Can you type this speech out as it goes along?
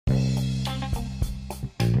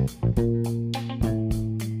The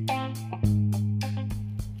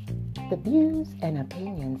views and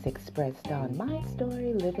opinions expressed on My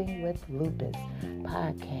Story Living with Lupus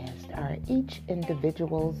podcast are each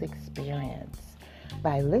individual's experience.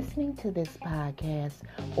 By listening to this podcast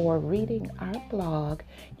or reading our blog,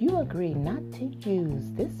 you agree not to use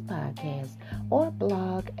this podcast or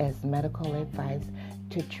blog as medical advice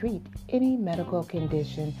to treat any medical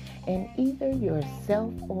condition in either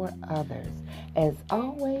yourself or others. As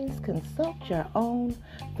always, consult your own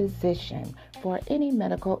physician for any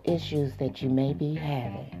medical issues that you may be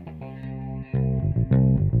having.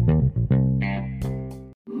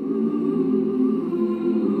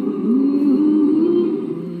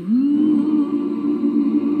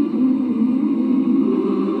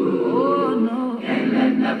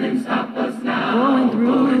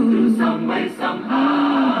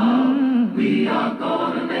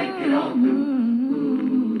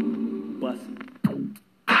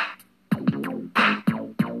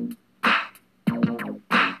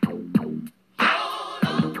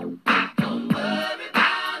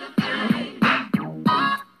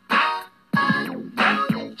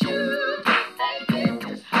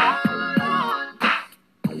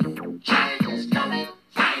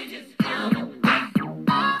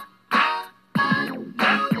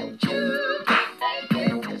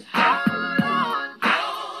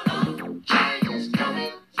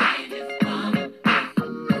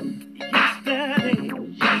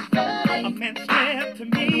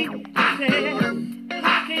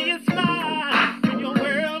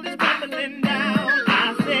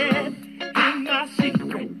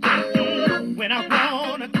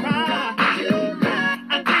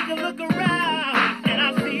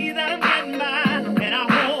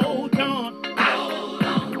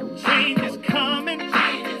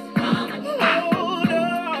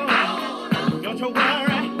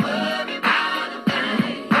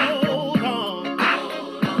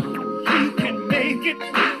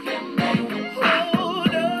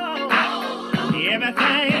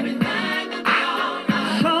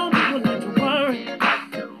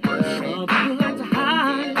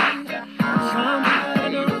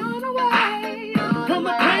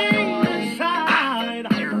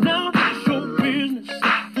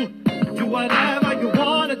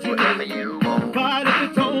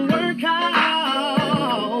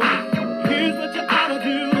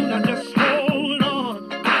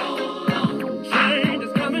 Change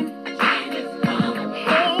is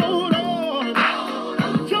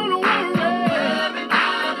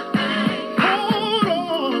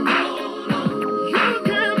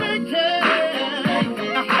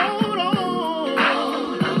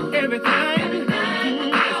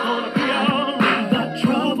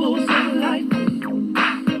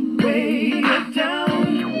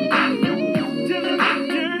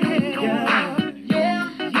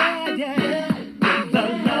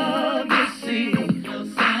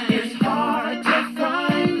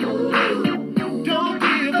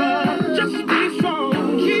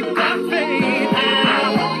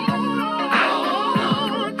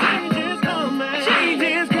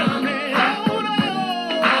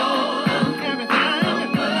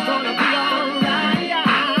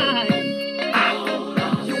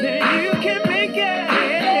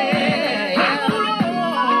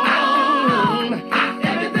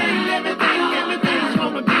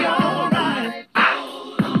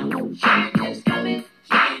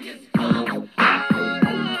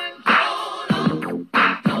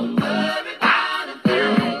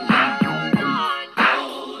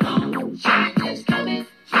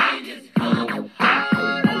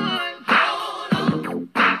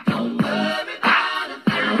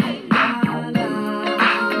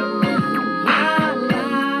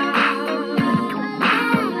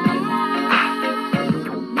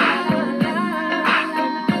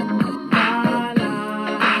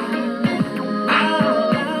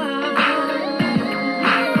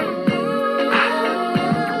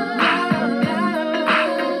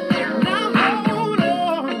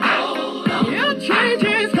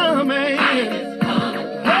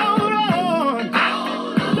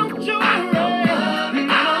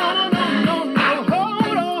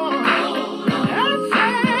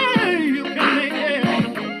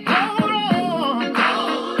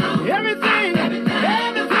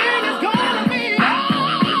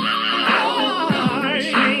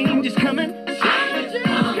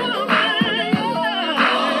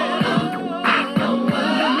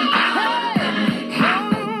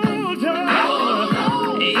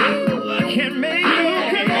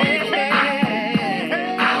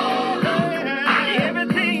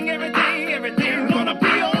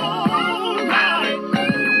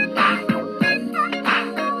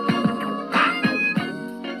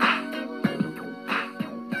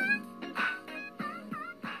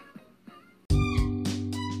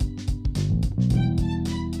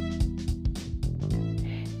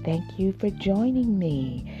thank you for joining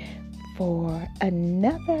me for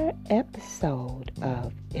another episode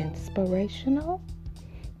of Inspirational,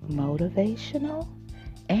 Motivational,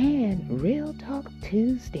 and Real Talk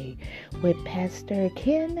Tuesday with Pastor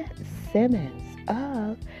Ken Simmons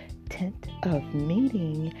of Tent of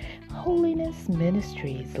Meeting Holiness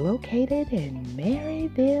Ministries located in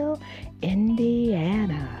Maryville,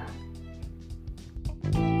 Indiana.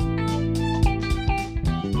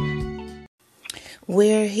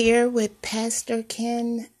 We're here with Pastor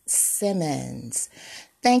Ken Simmons.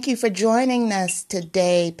 Thank you for joining us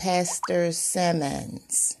today, Pastor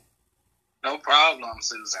Simmons. No problem,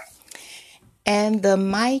 Susan. And the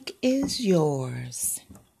mic is yours.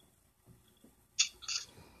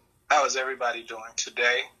 How is everybody doing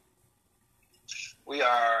today? We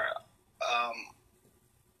are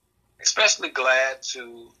especially glad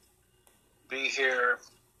to be here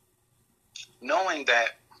knowing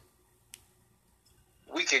that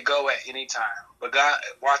we could go at any time, but God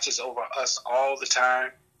watches over us all the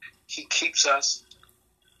time. He keeps us.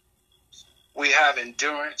 We have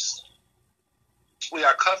endurance. We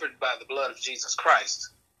are covered by the blood of Jesus Christ.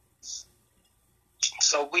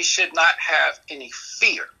 So we should not have any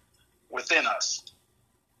fear within us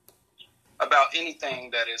about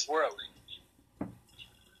anything that is worldly.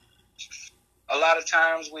 A lot of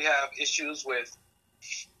times we have issues with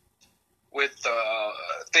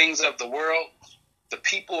things of the world, the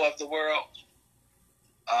people of the world,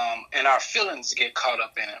 and our feelings get caught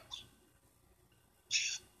up in it.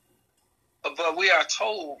 But we are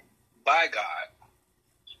told by God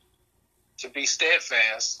to be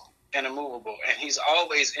steadfast and immovable, and He's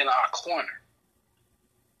always in our corner.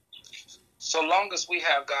 So long as we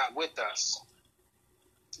have God with us,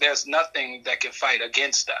 there's nothing that can fight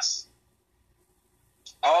against us.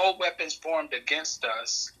 All weapons formed against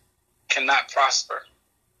us cannot prosper.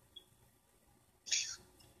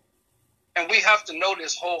 And we have to know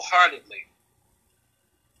this wholeheartedly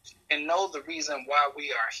and know the reason why we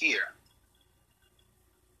are here.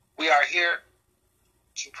 We are here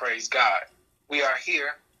to praise God. We are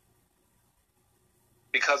here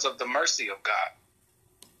because of the mercy of God.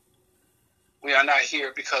 We are not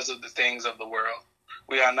here because of the things of the world.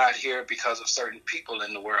 We are not here because of certain people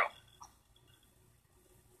in the world.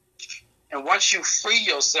 And once you free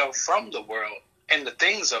yourself from the world and the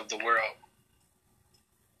things of the world,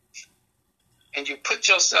 and you put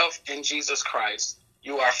yourself in Jesus Christ,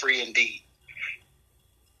 you are free indeed.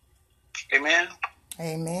 Amen?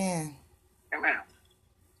 Amen. Amen.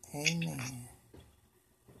 Amen.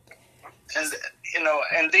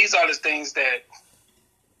 And these are the things that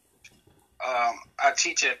I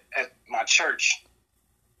teach at my church.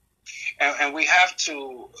 And we have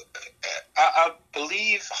to, I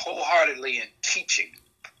believe wholeheartedly in teaching,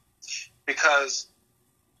 because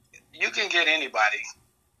you can get anybody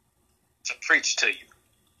to preach to you.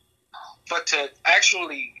 But to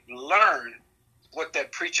actually learn what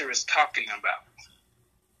that preacher is talking about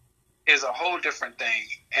is a whole different thing.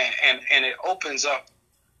 And it opens up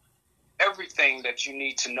everything that you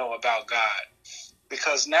need to know about God.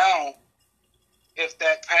 Because now, if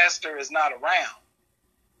that pastor is not around,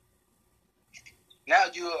 now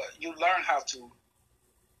you learn how to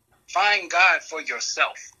find God for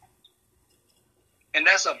yourself. And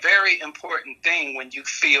that's a very important thing when you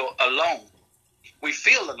feel alone. We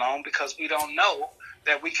feel alone because we don't know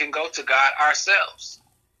that we can go to God ourselves.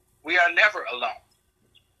 We are never alone.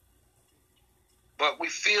 But we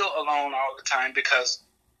feel alone all the time because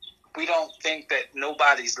we don't think that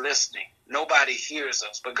nobody's listening. Nobody hears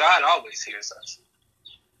us. But God always hears us.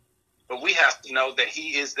 But we have to know that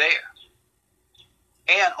He is there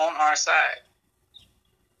and on our side,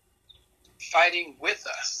 fighting with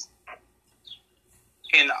us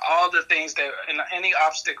in all the things in any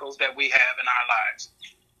obstacles that we have in our lives.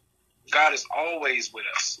 God is always with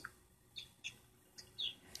us.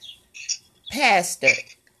 Pastor,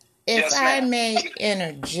 if Yes, I ma'am. may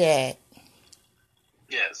interject,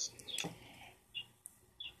 Yes.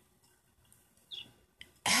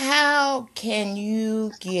 how can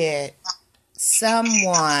you get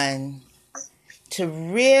someone to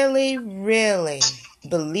really, really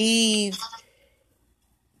believe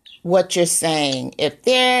what you're saying if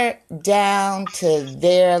they're down to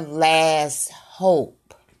their last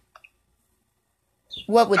hope?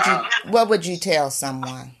 What would you tell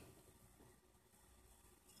someone?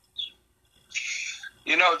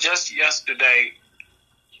 Just yesterday,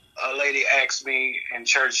 a lady asked me in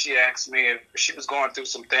church, she asked me if she was going through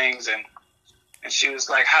some things, and she was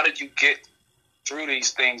like, how did you get through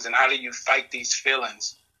these things, and how do you fight these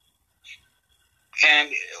feelings? And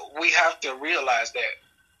we have to realize that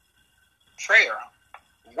prayer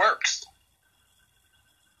works.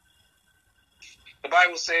 The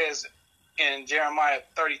Bible says in Jeremiah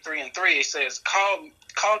 33:3, it says,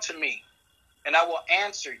 call to me, and I will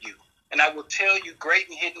answer you, and I will tell you great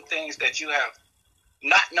and hidden things that you have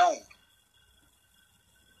not known.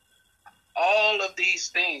 All of these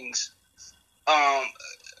things, I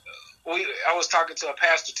was talking to a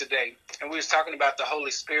pastor today, and we was talking about the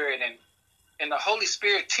Holy Spirit, and the Holy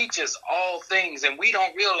Spirit teaches all things, and we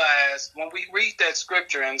don't realize when we read that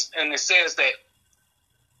scripture and it says that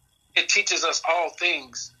it teaches us all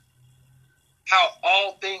things, how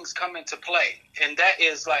all things come into play. And that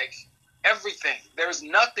is like everything. There's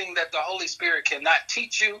nothing that the Holy Spirit cannot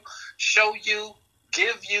teach you, show you,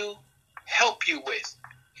 give you, help you with.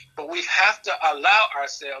 But we have to allow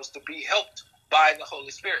ourselves to be helped by the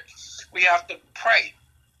Holy Spirit. We have to pray,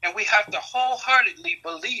 and we have to wholeheartedly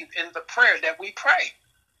believe in the prayer that we pray.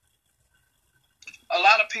 A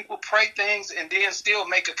lot of people pray things and then still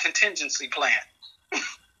make a contingency plan.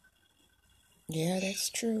 Yeah, that's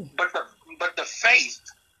true. But the faith,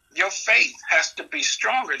 your faith has to be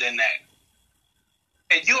stronger than that.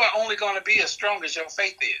 And you are only going to be as strong as your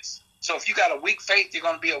faith is. So if you got a weak faith, you're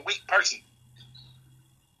going to be a weak person.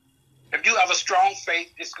 If you have a strong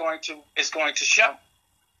faith, it's going to show.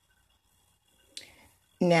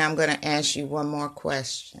 Now I'm going to ask you one more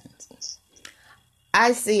question.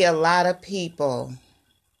 I see a lot of people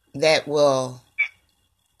that will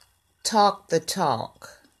talk the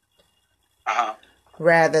talk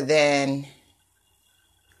rather than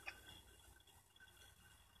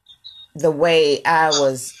the way I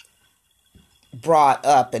was brought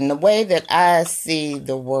up and the way that I see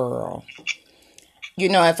the world. You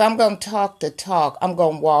know, if I'm going to talk the talk, I'm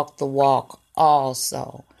going to walk the walk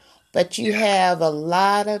also. But you have a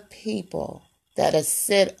lot of people that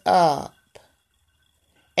sit up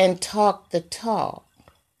and talk the talk.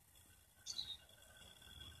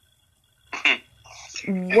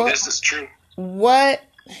 This is true. What,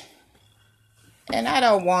 and I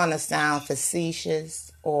don't want to sound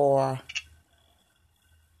facetious or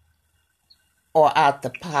out the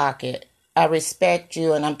pocket. I respect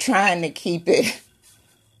you, and I'm trying to keep it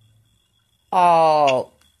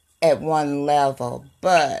all at one level.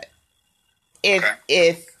 But if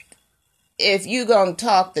you're going to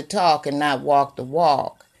talk the talk and not walk the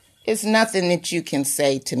walk, it's nothing that you can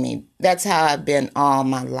say to me. That's how I've been all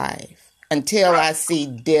my life until I see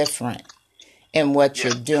different in what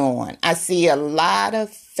you're doing. I see a lot of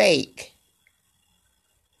fake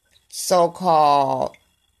so-called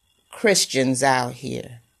Christians out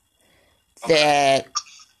here that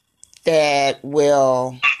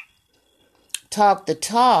will talk the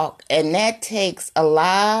talk, and that takes a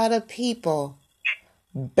lot of people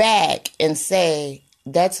back and say,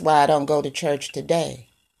 that's why I don't go to church today.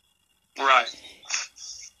 Right.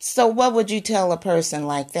 So what would you tell a person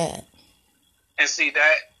like that? And see,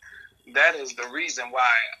 that is the reason why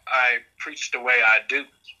I preach the way I do,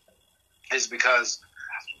 is because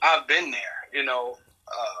I've been there. You know,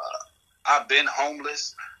 I've been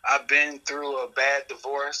homeless. I've been through a bad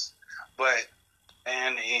divorce,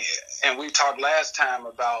 and we talked last time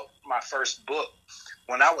about my first book.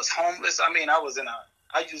 When I was homeless,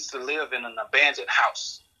 I used to live in an abandoned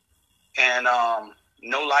house, and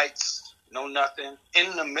no lights, no nothing,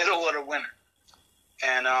 in the middle of the winter,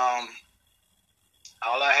 and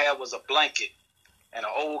all I had was a blanket and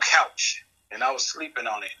an old couch, and I was sleeping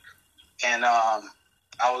on it, and I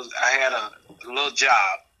had a little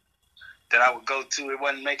job that I would go to. It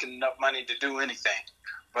wasn't making enough money to do anything,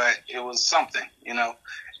 but it was something, you know,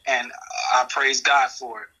 and I praise God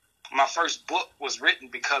for it. My first book was written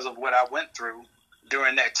because of what I went through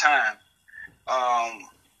during that time.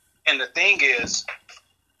 And the thing is,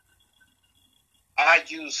 I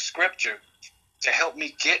use scripture to help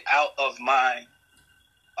me get out of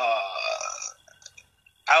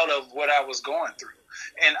what I was going through.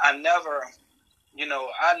 And I never,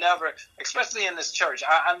 especially in this church,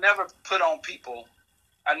 I never put on people.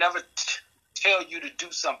 I never tell you to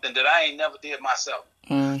do something that I ain't never did myself.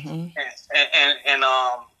 Mm-hmm.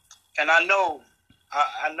 And I know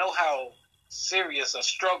how serious a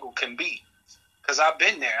struggle can be, because I've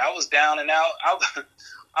been there. I was down and out.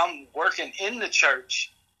 I'm working in the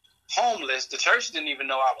church, homeless. The church didn't even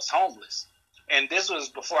know I was homeless. And this was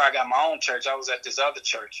before I got my own church. I was at this other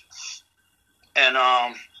church. And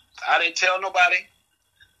I didn't tell nobody.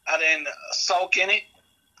 I didn't sulk in it.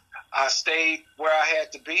 I stayed where I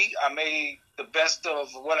had to be. I made the best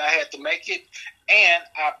of what I had to make it. And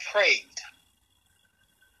I prayed.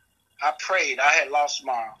 I had lost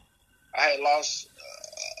my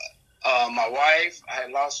wife. I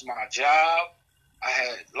had lost my job. I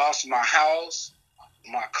had lost my house,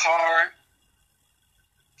 my car.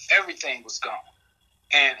 Everything was gone.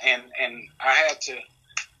 and I had to,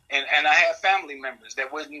 and I had family members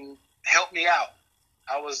that wouldn't help me out.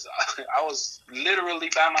 I was literally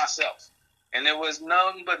by myself, and there was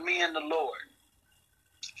none but me and the Lord.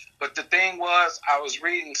 But the thing was, I was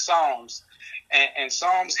reading Psalms, and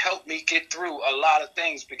Psalms helped me get through a lot of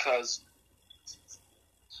things, because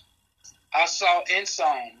I saw in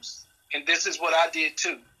Psalms, and this is what I did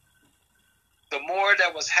too, the more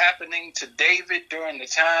that was happening to David during the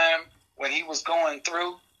time when he was going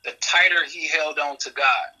through, the tighter he held on to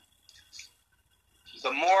God.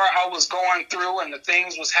 The more I was going through and the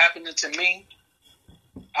things was happening to me,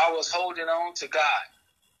 I was holding on to God.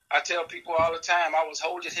 I tell people all the time, I was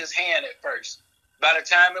holding his hand at first. By the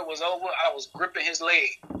time it was over, I was gripping his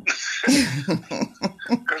leg.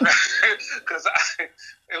 Because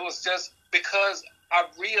it was just because I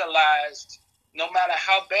realized no matter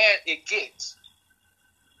how bad it gets,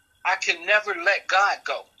 I can never let God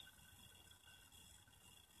go.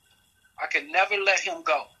 I can never let him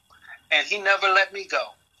go. And he never let me go.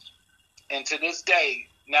 And to this day,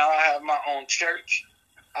 now I have my own church.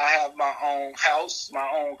 I have my own house, my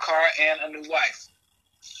own car, and a new wife.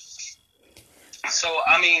 So,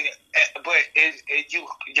 I mean, but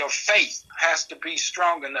your faith has to be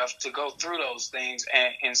strong enough to go through those things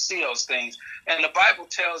and see those things. And the Bible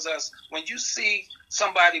tells us, when you see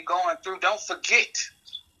somebody going through, don't forget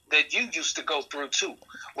that you used to go through too.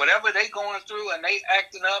 Whatever they going through and they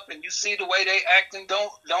acting up and you see the way they acting,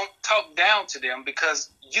 don't talk down to them, because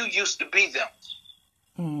you used to be them.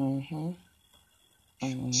 Mm-hmm.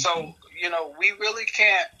 Mm-hmm. So, we really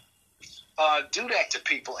can't do that to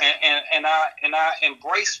people. And I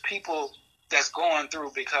embrace people that's going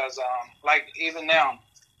through, because like even now,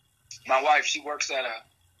 my wife, she works at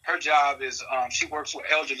her job is she works with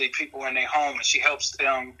elderly people in their home, and she helps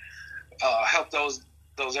them help those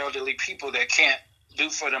elderly people that can't do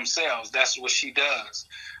for themselves. That's what she does.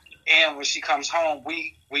 And when she comes home,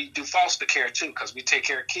 we do foster care too, because we take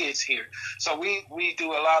care of kids here. So we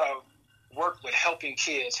do a lot of work with helping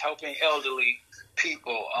kids, helping elderly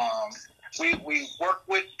people. We work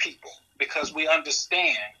with people because we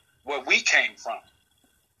understand where we came from.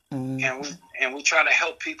 Mm-hmm. And we try to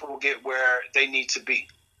help people get where they need to be.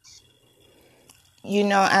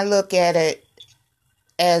 I look at it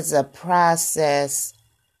as a process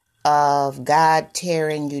of God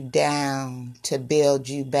tearing you down to build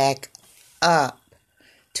you back up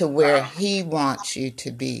to where he wants you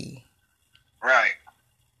to be. Right.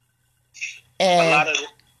 And a lot of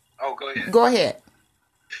go ahead. Go ahead.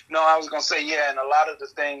 No, I was going to say, and a lot of the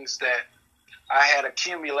things that I had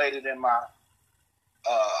accumulated in my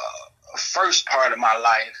first part of my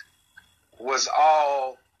life was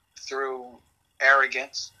all through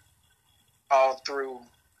arrogance, all through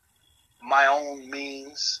my own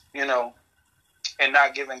means, and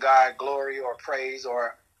not giving God glory or praise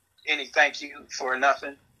or any thank you for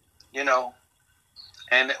nothing,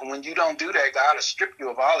 And when you don't do that, God will strip you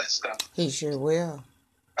of all that stuff. He sure will.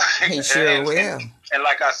 He sure will. And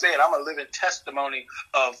like I said, I'm a living testimony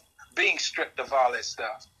of being stripped of all that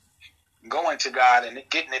stuff, going to God and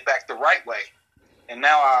getting it back the right way. And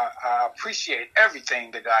now I appreciate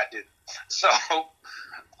everything that God did. So,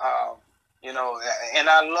 and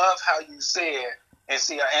I love how you said, and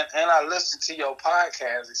see, and I listen to your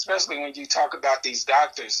podcast, especially when you talk about these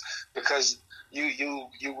doctors, because you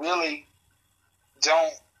really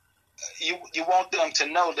don't, you want them to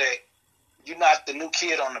know that you're not the new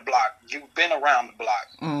kid on the block. You've been around the block.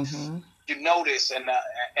 Mm-hmm. You know this, and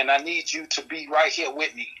I need you to be right here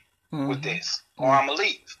with me with this, or I'm going to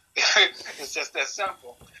leave. It's just that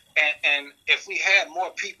simple. And if we had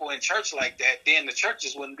more people in church like that, then the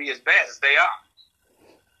churches wouldn't be as bad as they are.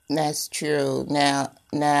 That's true.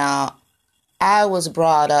 Now, I was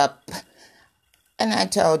brought up, and I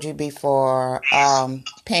told you before,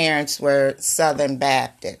 parents were Southern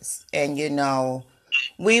Baptists. And,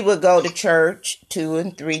 we would go to church 2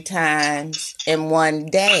 and 3 times in one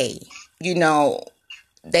day.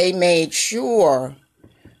 They made sure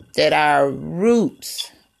that our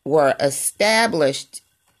roots were established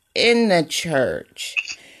in the church.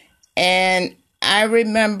 And I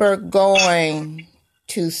remember going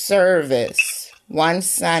to service one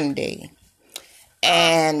Sunday,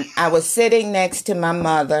 and I was sitting next to my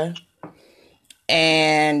mother,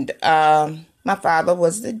 and my father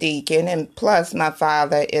was the deacon, and plus my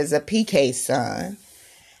father is a PK son.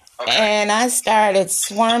 Okay. And I started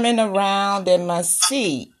swarming around in my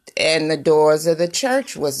seat, and the doors of the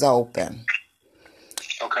church was open.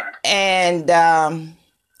 Okay. And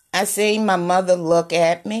I seen my mother look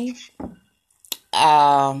at me.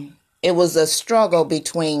 It was a struggle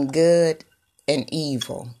between good and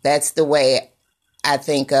evil. That's the way I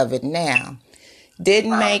think of it now.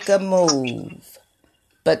 Didn't make a move.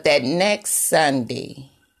 But that next Sunday,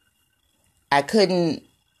 I couldn't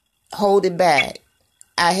hold it back.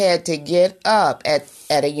 I had to get up at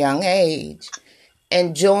a young age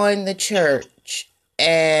and join the church.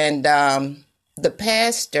 And the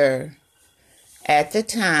pastor at the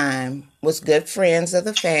time was good friends of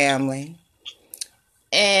the family.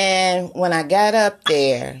 And when I got up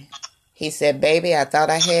there, he said, "Baby, I thought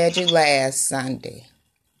I had you last Sunday."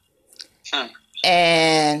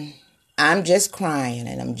 And I'm just crying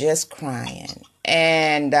and I'm just crying.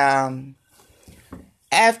 And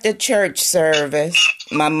after church service,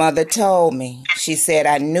 my mother told me, she said,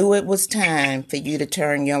 "I knew it was time for you to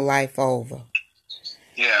turn your life over."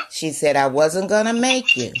 Yeah. She said, "I wasn't going to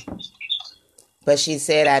make you." But she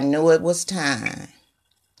said, "I knew it was time."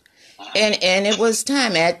 And it was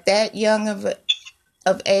time at that young of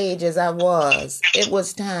age as I was. It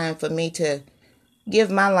was time for me to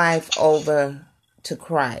give my life over to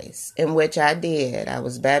Christ, in which I did. I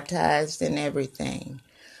was baptized and everything.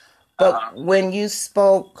 But when you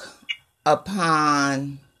spoke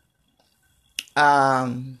upon how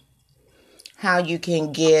you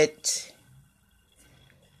can get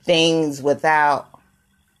things without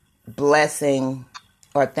blessing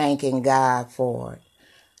or thanking God for it,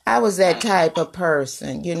 I was that type of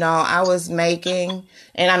person. You know, I was making,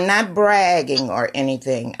 and I'm not bragging or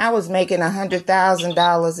anything, I was making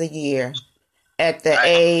 $100,000 a year at the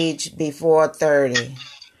age before 30.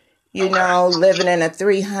 You know, living in a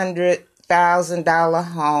 $300,000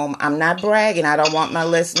 home. I'm not bragging. I don't want my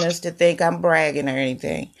listeners to think I'm bragging or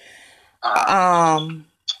anything. That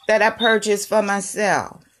I purchased for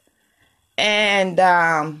myself. And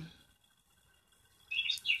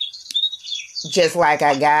just like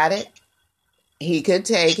I got it, he could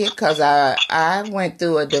take it, because I went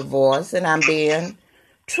through a divorce, and I'm being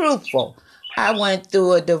truthful. I went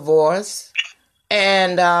through a divorce,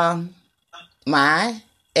 and my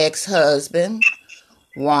ex-husband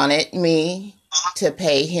wanted me to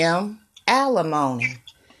pay him alimony.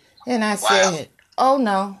 And I said, "Oh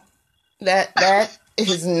no, that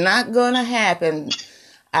is not going to happen.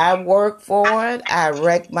 I worked for it. I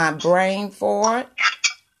wrecked my brain for it.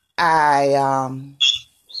 I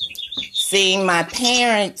seen my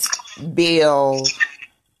parents build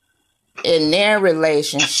in their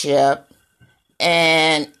relationship,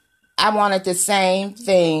 and I wanted the same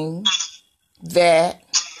thing that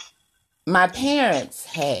my parents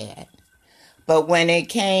had." But when it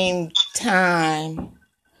came time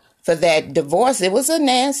for that divorce, it was a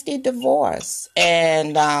nasty divorce.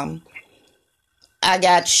 And I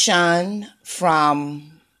got shunned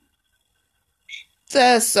from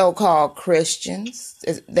the so-called Christians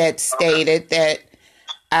that stated that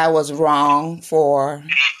I was wrong for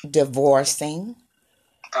divorcing.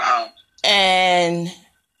 And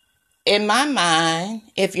in my mind,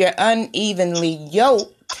 if you're unevenly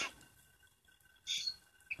yoked,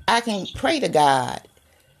 I can pray to God,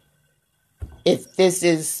 if this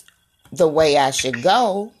is the way I should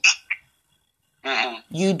go,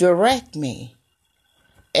 you direct me.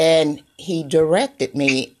 And he directed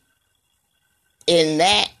me in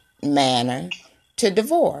that manner to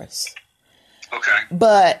divorce. Okay.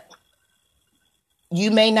 But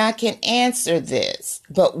you may not can answer this,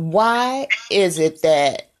 but why is it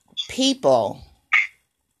that people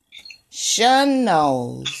shun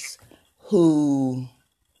those who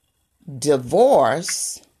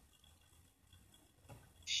divorce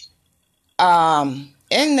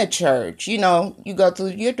in the church? You know, you go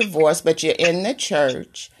through your divorce, but you're in the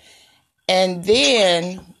church. And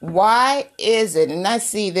then why is it, and I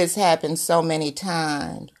see this happen so many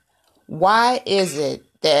times, why is it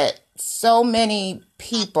that so many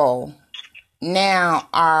people now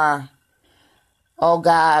are, "Oh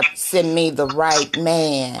God, send me the right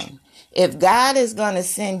man"? If God is going to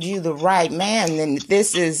send you the right man, then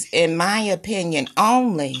this is, in my opinion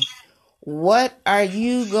only, what are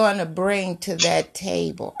you going to bring to that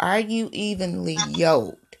table? Are you evenly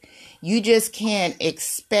yoked? You just can't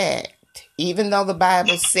expect, even though the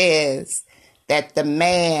Bible says that the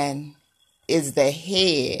man is the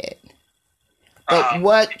head, but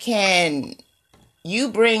what can you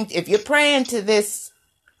bring, if you're praying to this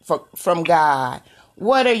from God,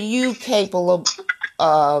 what are you capable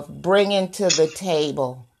of bringing to the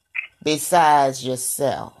table besides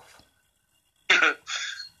yourself?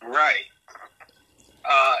 Right.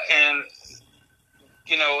 And,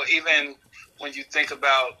 you know, even when you think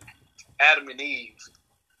about Adam and Eve,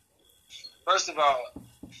 first of all,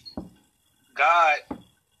 God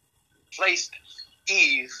placed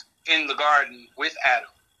Eve in the garden with Adam.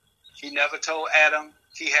 He never told Adam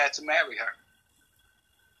he had to marry her.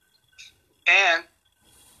 And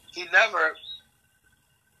he never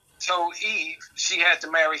told Eve she had to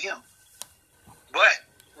marry him. But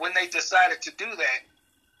when they decided to do that,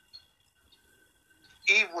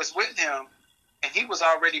 Eve was with him, and he was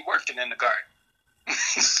already working in the garden.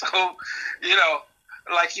 So,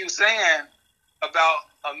 like you saying about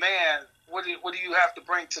a man, what do you have to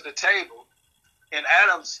bring to the table? And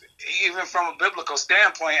Adam's, even from a biblical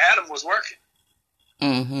standpoint, Adam was working.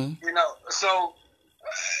 Mm-hmm. So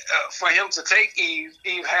for him to take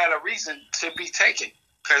Eve had a reason to be taken,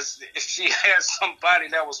 because if she had somebody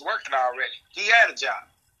that was working already, he had a job.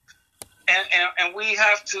 And we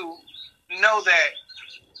have to know that,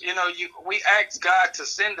 we ask God to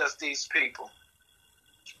send us these people.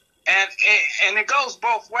 And it goes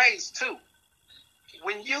both ways, too.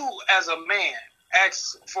 When you, as a man,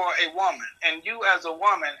 ask for a woman, and you, as a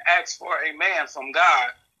woman, ask for a man from God,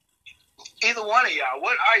 either one of y'all,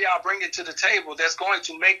 what are y'all bringing to the table that's going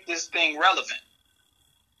to make this thing relevant?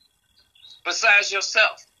 Besides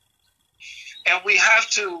yourself. And we have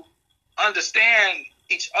to understand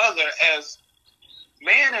each other as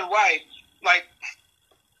man and wife. Like,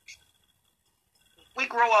 we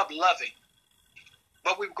grow up loving,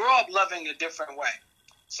 but we grow up loving a different way.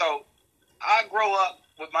 So I grow up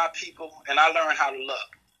with my people, and I learn how to love.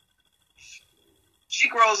 She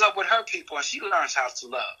grows up with her people, and she learns how to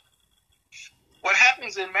love. What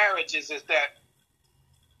happens in marriages is that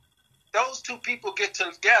those two people get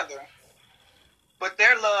together, but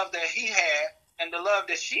their love that he had and the love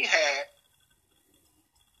that she had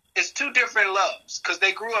is two different loves, because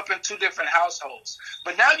they grew up in two different households.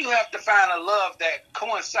 But now you have to find a love that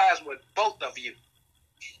coincides with both of you.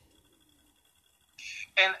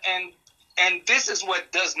 And this is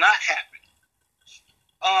what does not happen.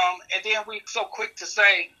 And then we so quick to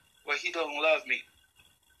say, well, he doesn't love me,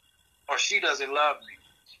 or she doesn't love me.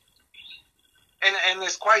 And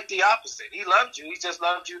it's quite the opposite. He loved you. He just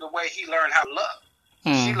loved you the way he learned how to love.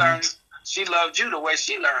 Mm-hmm. She loved you the way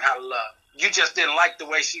she learned how to love. You just didn't like the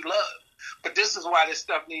way she loved. But this is why this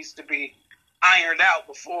stuff needs to be ironed out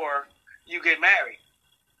before you get married.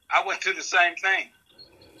 I went through the same thing.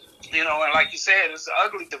 And like you said, it's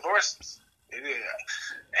ugly divorces.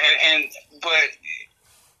 But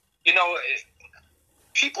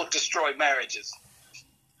people destroy marriages.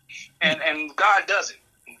 And God doesn't.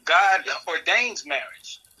 God ordains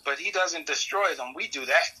marriage, but he doesn't destroy them. We do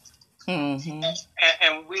that. Mm-hmm.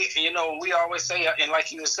 And we always say, and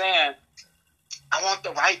like you were saying, I want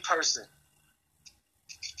the right person.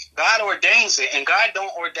 God ordains it, and God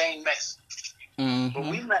don't ordain mess.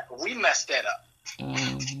 Mm-hmm. But we mess that up.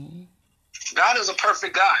 Mm-hmm. God is a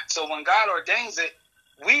perfect God. So when God ordains it,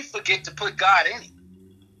 we forget to put God in it.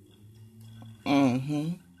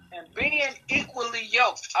 Mm-hmm. And being equally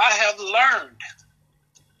yoked, I have learned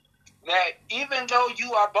that even though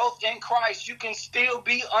you are both in Christ, you can still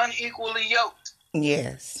be unequally yoked.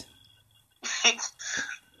 Yes.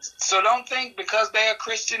 So don't think because they're a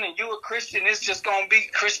Christian and you're a Christian, it's just going to be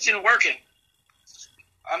Christian working.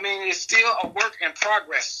 I mean, it's still a work in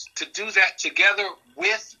progress to do that together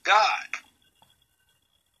with God.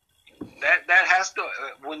 That has to,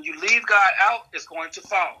 when you leave God out, it's going to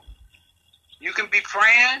fall. You can be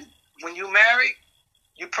praying when you're married,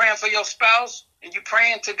 you're praying for your spouse, and you're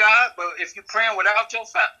praying to God, but if you're praying without your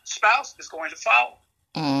spouse, it's going to fall.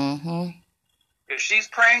 Mm-hmm. If she's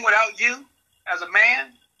praying without you as a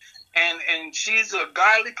man, and she's a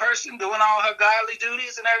godly person doing all her godly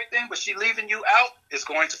duties and everything, but she leaving you out, it's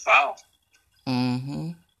going to fall.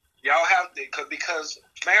 Mm-hmm. Y'all have to, because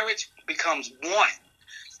marriage becomes one,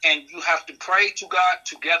 and you have to pray to God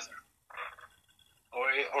together,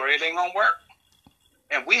 or it ain't gonna work.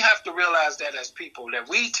 And we have to realize that as people, that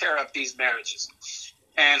we tear up these marriages,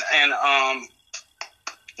 and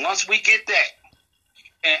once we get that,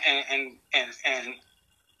 and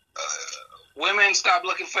women stop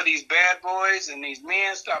looking for these bad boys, and these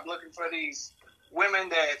men stop looking for these women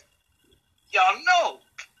that y'all know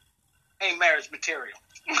ain't marriage material.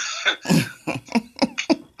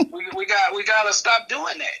 we got to stop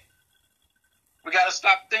doing that. We got to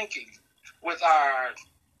stop thinking with our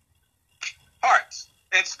hearts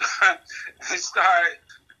and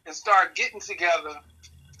start getting together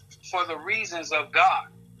for the reasons of God.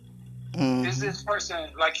 Mm-hmm. Is this person,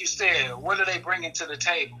 like you said, what are they bringing to the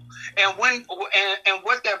table? And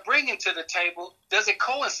what they're bringing to the table, does it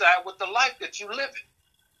coincide with the life that you live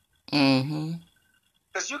in? Mm-hmm.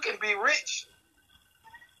 Because you can be rich.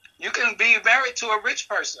 You can be married to a rich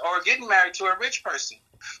person or getting married to a rich person.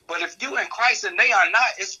 But if you in Christ and they are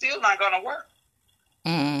not, it's still not going to work.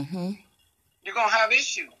 Mm-hmm. You're going to have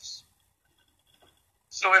issues.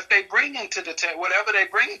 So if they bring into the table, whatever they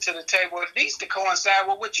bring into the table, it needs to coincide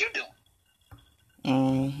with what you do.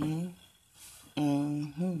 Mm-hmm.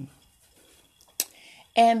 Mm-hmm.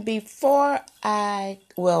 And before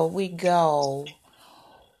we go,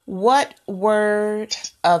 what word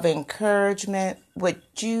of encouragement would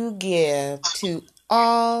you give to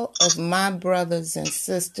all of my brothers and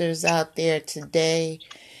sisters out there today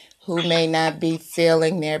who may not be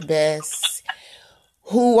feeling their best,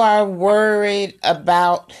 who are worried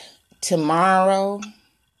about tomorrow,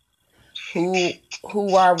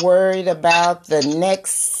 who are worried about the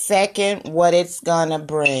next second, what it's gonna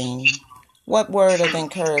bring? What word of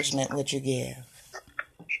encouragement would you give?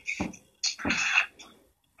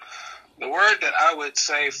 The word that I would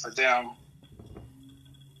say for them,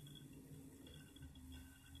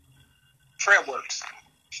 prayer works.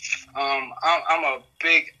 I'm a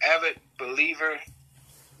big avid believer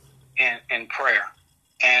in prayer.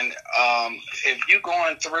 And if you're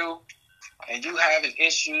going through and you having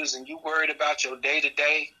issues and you worried about your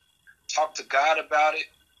day-to-day, talk to God about it.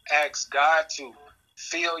 Ask God to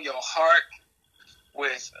fill your heart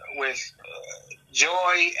with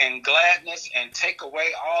joy and gladness and take away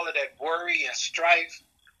all of that worry and strife.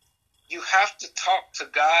 You have to talk to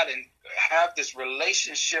God and have this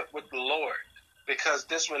relationship with the Lord, because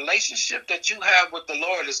this relationship that you have with the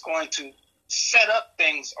Lord is going to set up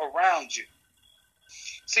things around you.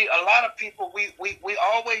 See, a lot of people, we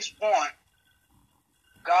always want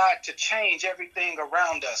God to change everything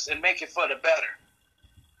around us and make it for the better.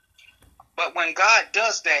 But when God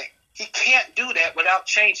does that, he can't do that without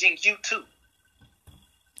changing you too.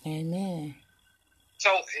 Amen.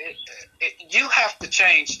 So you have to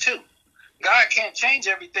change too. God can't change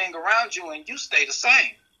everything around you and you stay the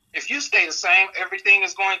same. If you stay the same, everything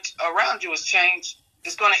is going to, around you is changed.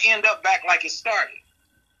 It's going to end up back like it started,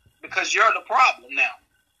 because you're the problem now.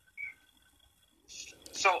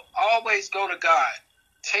 So always go to God.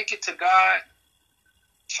 Take it to God.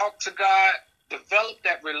 Talk to God. Develop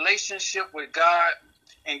that relationship with God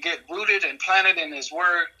and get rooted and planted in his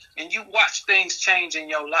word, and you watch things change in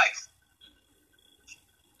your life.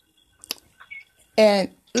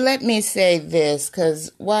 And let me say this,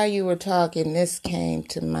 because while you were talking, this came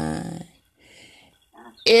to mind.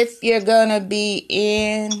 If you're going to be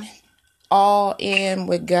all in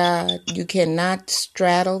with God, you cannot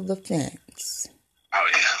straddle the fence. Oh,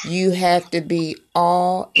 yeah. You have to be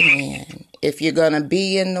all in. If you're going to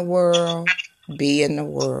be in the world, be in the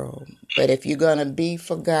world. But if you're going to be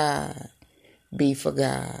for God, be for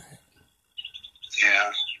God.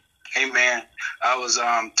 Yeah. Amen. I was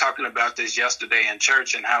talking about this yesterday in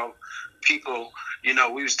church, and how people,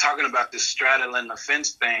 we was talking about this straddling the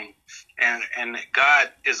fence thing, and God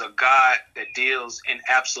is a God that deals in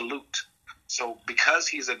absolute. So because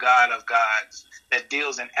he's a God of gods that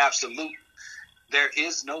deals in absolute, there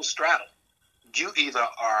is no straddle. You either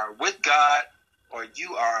are with God or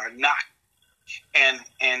you are not. And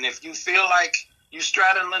if you feel like you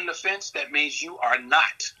straddling the fence, that means you are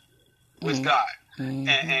not with God. Mm-hmm.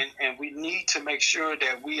 And we need to make sure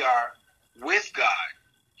that we are with God,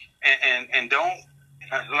 and don't,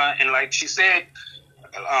 and like she said,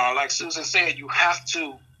 like Susan said, you have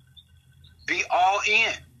to be all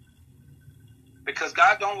in, because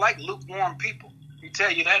God don't like lukewarm people. He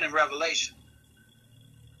tell you that in Revelation.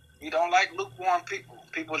 He don't like lukewarm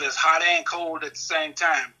people that's hot and cold at the same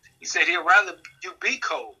time. He said he'd rather you be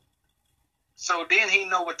cold, so then he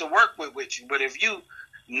know what to work with you. But if you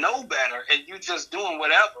know better and you just doing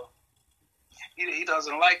whatever, he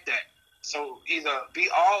doesn't like that. So either be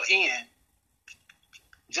all in,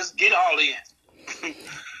 just get all in.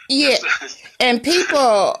 Yeah. And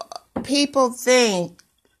people think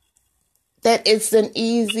that it's an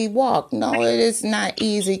easy walk. No, it is not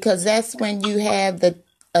easy, because that's when you have the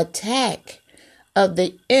attack of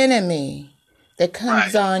the enemy that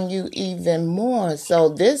comes on you even more. So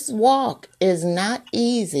this walk is not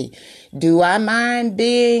easy. Do I mind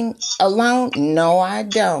being alone? No, I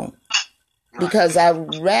don't. Because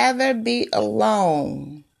I'd rather be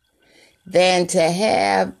alone than to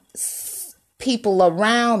have people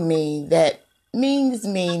around me that means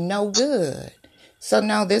me no good. So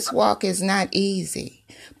no, this walk is not easy.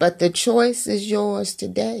 But the choice is yours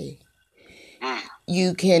today.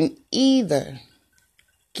 You can either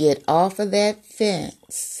get off of that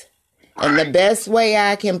fence. And the best way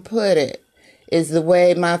I can put it is the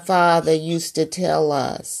way my father used to tell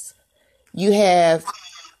us. You have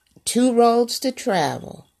 2 roads to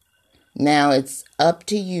travel. Now it's up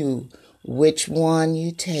to you which one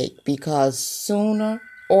you take, because sooner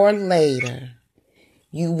or later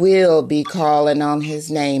you will be calling on his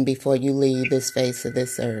name before you leave this face of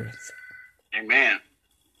this earth. Amen.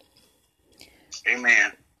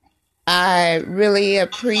 Amen. I really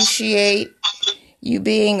appreciate you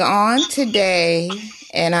being on today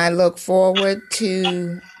And I look forward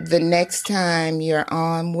to the next time you're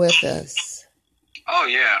on with us. Oh,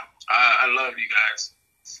 yeah. I love you guys.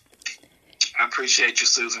 I appreciate you,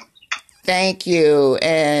 Susan. Thank you.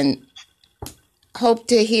 And hope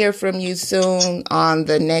to hear from you soon on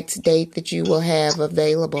the next date that you will have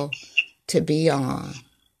available to be on.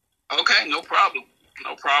 Okay, no problem.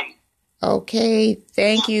 No problem. Okay.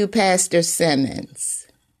 Thank you, Pastor Simmons.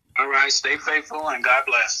 All right. Stay faithful and God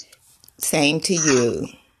bless. Same to you.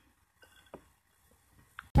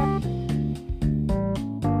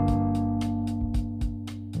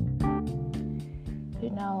 You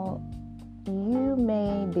know, you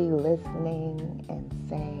may be listening and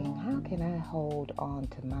saying, how can I hold on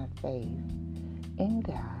to my faith in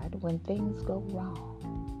God when things go wrong?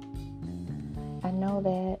 I know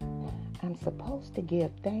that I'm supposed to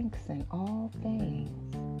give thanks in all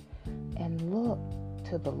things and look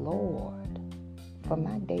to the Lord for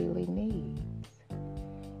my daily needs.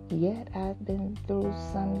 Yet I've been through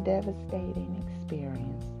some devastating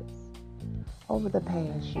experiences over the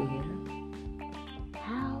past year.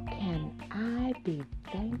 How can I be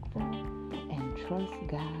thankful and trust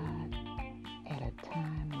God at a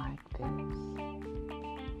time like this?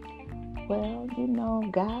 Well, you know,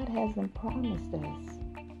 God hasn't promised us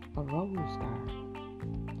a rose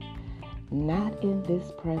garden. Not in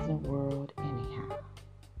this present world anyhow.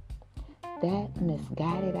 That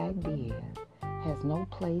misguided idea has no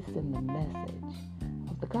place in the message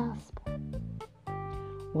of the gospel.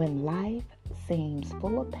 When life seems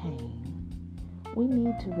full of pain, we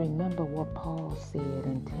need to remember what Paul said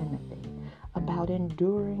in Timothy about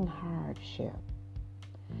enduring hardship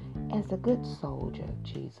as a good soldier of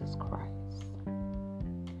Jesus Christ.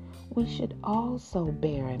 We should also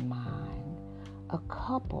bear in mind a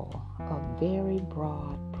couple of very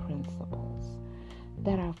broad principles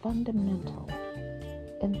that are fundamental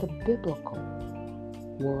in the biblical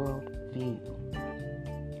worldview.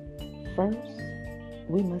 First,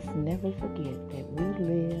 we must never forget that we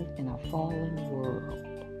live in a fallen world.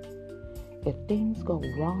 If things go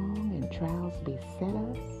wrong and trials beset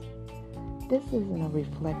us, this isn't a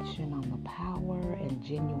reflection on the power and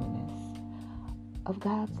genuineness of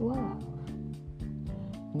God's love,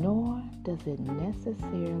 nor does it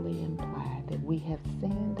necessarily imply that we have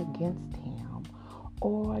sinned against Him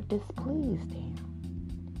or displeased Him.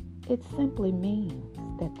 It simply means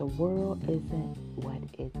that the world isn't what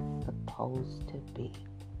it's supposed to be.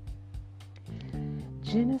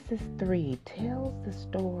 Genesis 3 tells the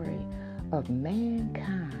story of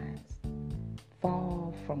mankind's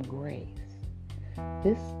fall from grace.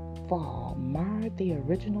 This fall marred the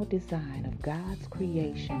original design of God's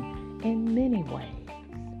creation in many ways.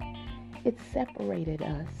 It separated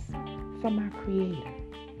us from our Creator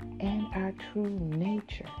and our true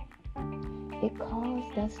nature. It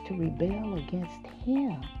caused us to rebel against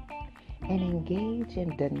Him and engage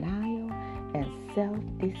in denial and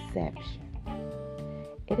self-deception.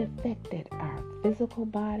 It affected our physical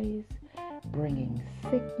bodies, bringing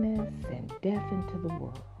sickness and death into the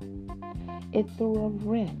world. It threw a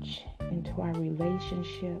wrench into our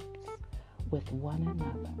relationships with one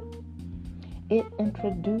another. It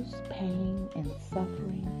introduced pain and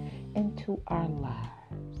suffering into our lives.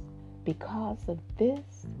 Because of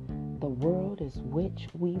this, the world in which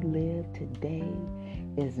we live today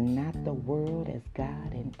is not the world as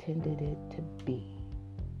God intended it to be.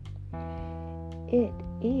 It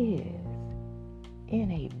is,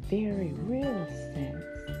 in a very real sense,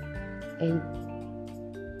 a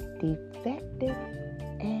defective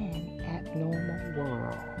and abnormal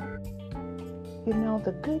world. You know,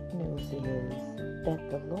 the good news is that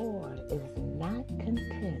the Lord is not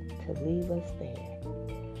content to leave us there.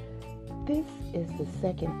 This is the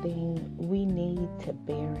second thing we need to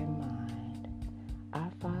bear in mind.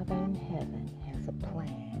 Our Father in heaven has a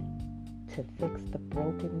plan to fix the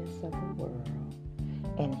brokenness of the world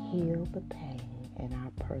and heal the pain in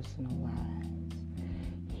our personal lives.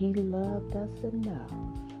 He loved us enough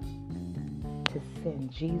to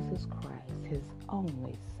send Jesus Christ, His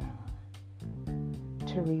only Son,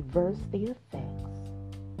 to reverse the effects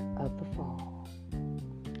of the fall.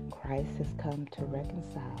 Christ has come to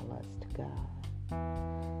reconcile us to God,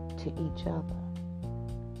 to each other,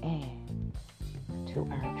 and to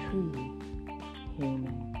our true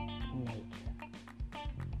human nature.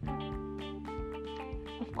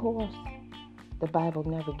 Of course, the Bible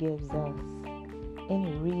never gives us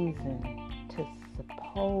any reason to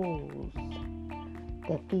suppose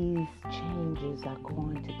that these changes are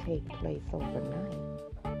going to take place overnight.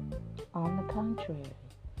 On the contrary,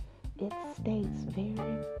 it states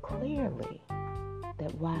very clearly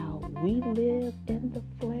that while we live in the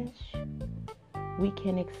flesh, we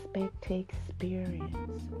can expect to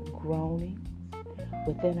experience groanings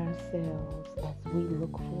within ourselves as we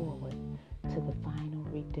look forward to the final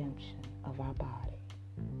redemption of our body.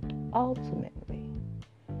 Ultimately,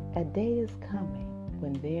 a day is coming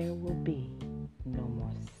when there will be no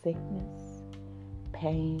more sickness,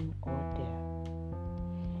 pain, or death.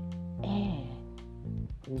 And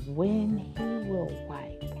when He will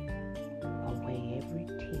wipe away every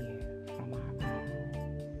tear from our eyes.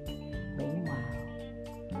 Meanwhile,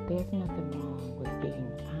 there's nothing wrong with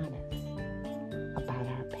being honest about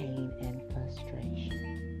our pain and frustration.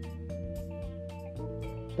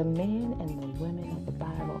 The men and the women of the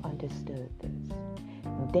Bible understood this.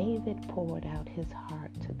 David poured out his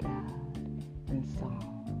heart to God in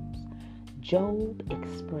Psalms. Job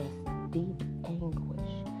expressed deep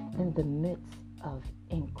anguish in the midst of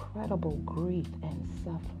incredible grief and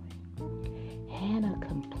suffering. Hannah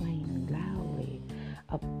complained loudly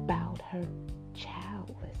about her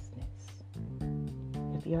childlessness.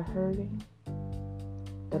 If you're hurting,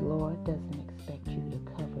 the Lord doesn't expect you to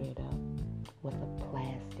cover it up with a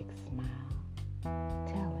plastic smile.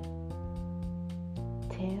 Tell Him.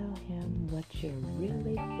 Tell Him what you're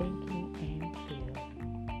really thinking and feeling.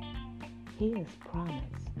 He has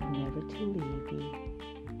promised never to leave you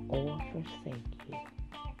or forsake you.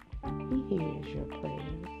 He hears your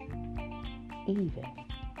prayers, even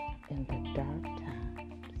in the dark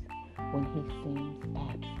times when He seems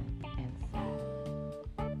absent and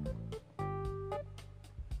silent.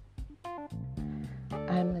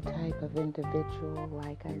 I'm the type of individual,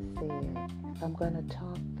 like I said, if I'm going to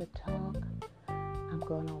talk the talk, I'm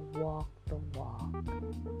going to walk the walk.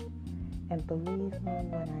 And believe me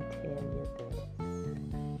when I tell you this,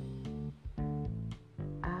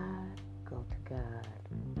 I go to God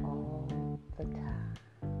all the time.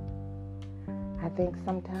 I think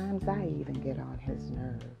sometimes I even get on His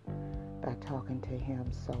nerve by talking to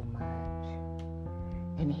Him so much.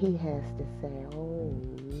 And He has to say, oh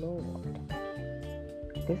Lord,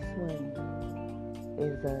 this one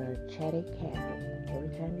is a chatty Cathy. Every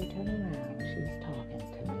time you turn around, she's talking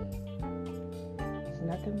to me. There's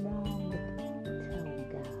nothing wrong with telling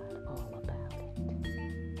God all about it.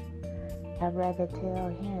 I'd rather tell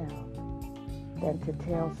Him than to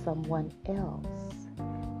tell someone else.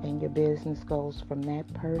 And your business goes from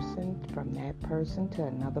that person to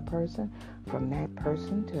another person, from that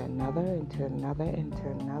person to another, and to another, and to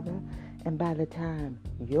another. And by the time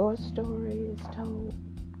your story is told,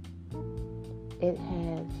 it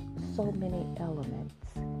has so many elements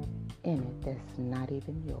in it that's not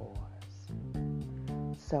even yours.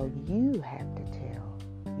 So you have to tell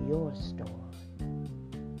your story.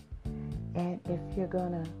 And if you're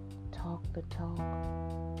going to talk the talk,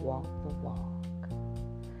 walk the walk.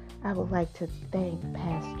 I would like to thank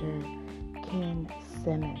Pastor Ken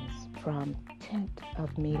Simmons from Tent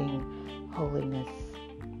of Meeting Holiness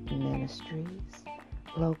Ministries,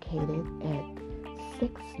 located at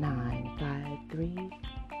 6953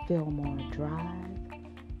 Fillmore Drive,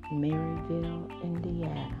 Maryville,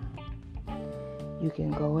 Indiana. You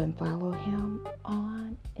can go and follow him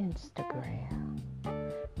on Instagram.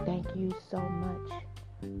 Thank you so much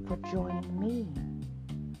for joining me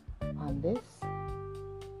on this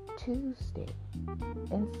Tuesday,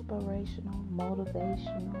 inspirational,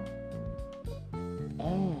 motivational,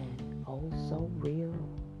 and also real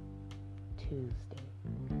Tuesday.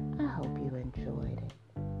 I hope you enjoyed it.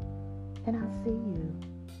 And I'll see you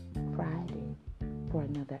Friday for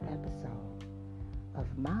another episode of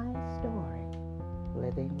My Story,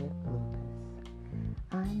 Living with Lupus.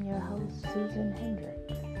 I'm your host, Susan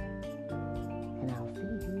Hendricks, and I'll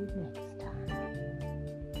see you next time.